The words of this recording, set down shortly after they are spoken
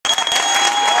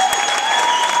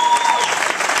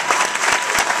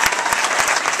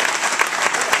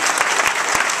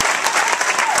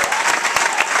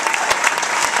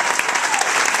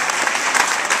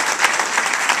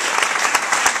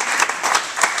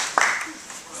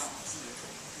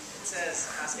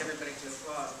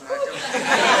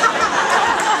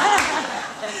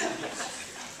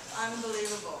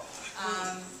Unbelievable.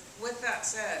 With that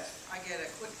said, I get a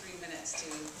quick 3 minutes to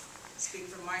speak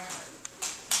from my heart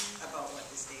about what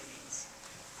this day means.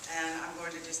 And I'm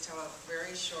going to just tell a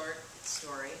very short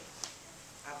story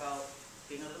about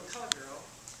being a little colored girl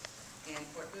in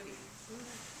Port Moody.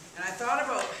 And I thought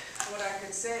about what I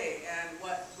could say, and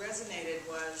what resonated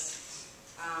was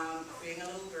being a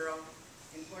little girl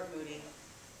in Port Moody,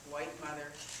 white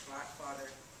mother, black father,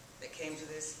 that came to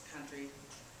this country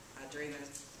during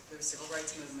the Civil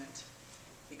Rights Movement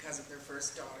because of their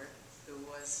first daughter, who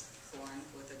was born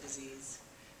with a disease.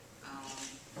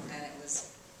 And it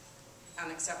was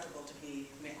unacceptable to be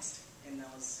mixed in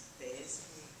those days.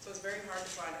 So it was very hard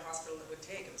to find a hospital that would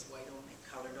take. It was white only,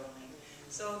 colored only.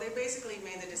 So they basically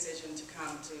made the decision to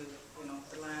come to,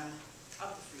 the land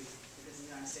of the free, because the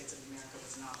United States of America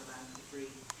was not the land of the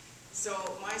free. So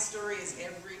my story is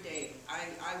every day.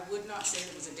 I would not say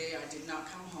there was a day I did not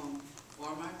come home,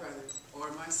 or my brother,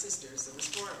 or my sisters, there was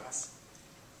 4 of us,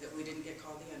 that we didn't get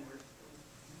called the N-word,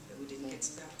 that we didn't get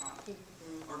spat on,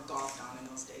 or golfed on in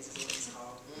those days is what it was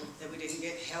called, that we didn't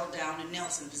get held down in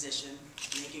Nelson position,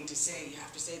 making to say, you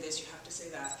have to say this, you have to say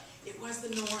that. It was the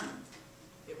norm.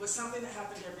 It was something that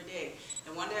happened every day.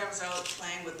 And one day I was out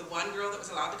playing with the one girl that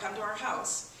was allowed to come to our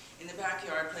house in the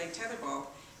backyard playing tetherball,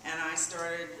 and I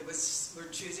started, we're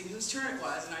choosing whose turn it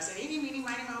was, and I said, eeny, meeny,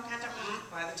 miny, moe, catch up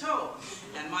by the toe.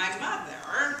 And my mother,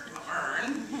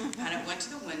 and it went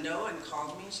to the window and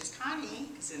called me, and she's Connie,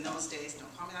 because in those days,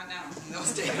 don't call me that now, in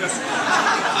those days, call me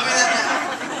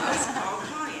that now. I was called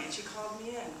Connie, and she called me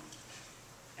in,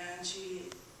 and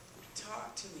she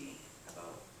talked to me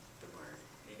about the word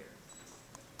nigger.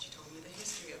 She told me the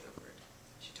history of the word.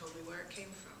 She told me where it came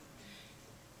from.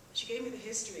 She gave me the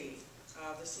history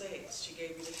of the slaves. She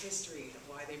gave me the history of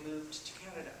why they moved to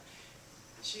Canada.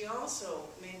 She also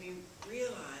made me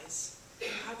realize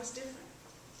I was different.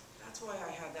 That's why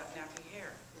I had that nappy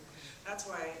hair. That's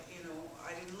why,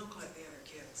 I didn't look like the other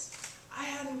kids. I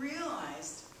hadn't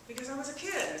realized, because I was a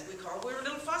kid, as we called, we were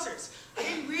little fuzzers. I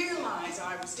didn't realize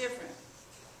I was different.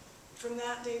 From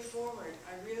that day forward,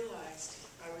 I realized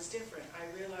I was different. I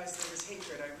realized there was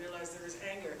hatred. I realized there was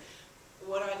anger.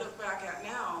 What I look back at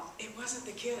now, it wasn't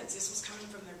the kids. This was coming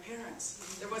from their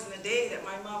parents. There wasn't a day that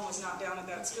my mom was not down at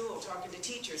that school talking to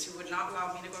teachers who would not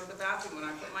allow me to go to the bathroom when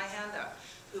I put my hand up,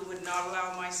 who would not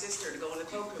allow my sister to go in the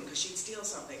cloakroom because she'd steal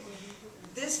something.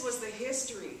 This was the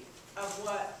history of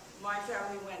what my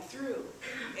family went through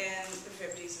in the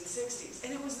 50s and 60s,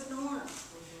 and it was the norm.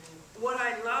 What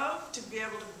I love to be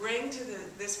able to bring to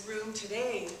this room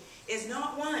today is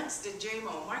not once did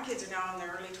J-Mo, my kids are now in their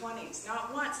early 20s,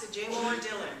 not once did J-Mo or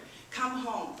Dylan come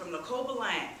home from Lacoba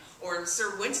Lang or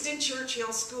Sir Winston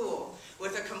Churchill School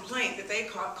with a complaint that they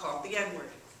called the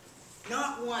N-word.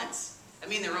 Not once. I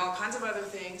mean, there are all kinds of other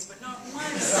things, but not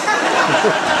once.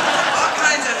 All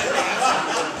kinds of other things.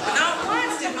 But not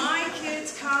once did my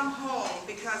kids come home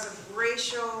because of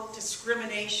racial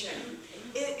discrimination.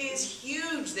 It is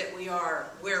huge that we are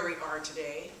where we are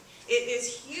today. It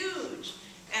is huge.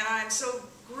 And I'm so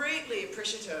greatly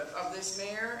appreciative of this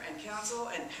mayor and council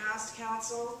and past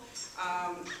council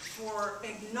for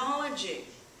acknowledging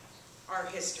our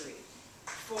history,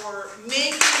 for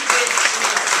making this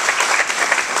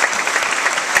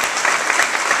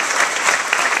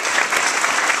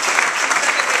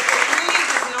it really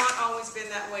has not always been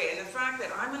that way. And the fact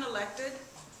that I'm an elected,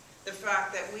 the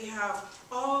fact that we have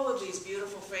all of these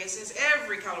beautiful faces,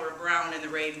 every color of brown in the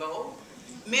rainbow,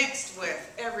 mixed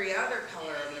with every other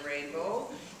color of the rainbow,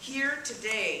 here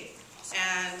today.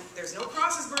 And there's no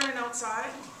crosses burning outside.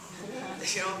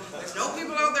 There's no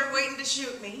people out there waiting to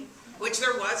shoot me, which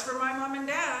there was for my mom and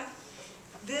dad.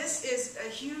 This is a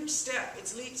huge step.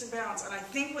 It's leaps and bounds. And I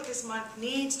think what this month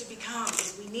needs to become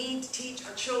is we need to teach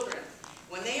our children,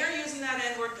 when they are using that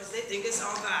N-word because they think it's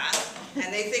all bad,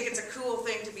 and they think it's a cool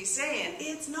thing to be saying,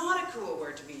 it's not a cool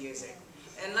word to be using.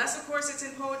 Unless, of course, it's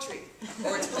in poetry,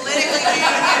 or it's politically being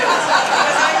used.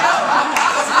 Because I know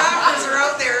those rappers are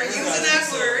out there using that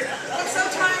word, but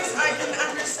sometimes I can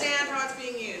understand how it's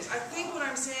being used. I think what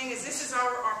I'm saying is this is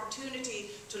our opportunity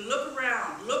to look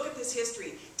around, look at this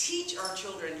history, teach our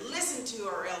children, listen to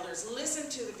our elders, listen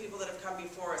to the people that have come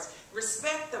before us,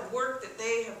 respect the work that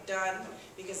they have done,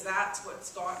 because that's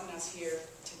what's gotten us here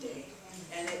today.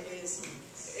 And it is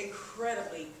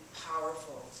incredibly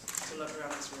powerful to look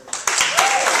around this room.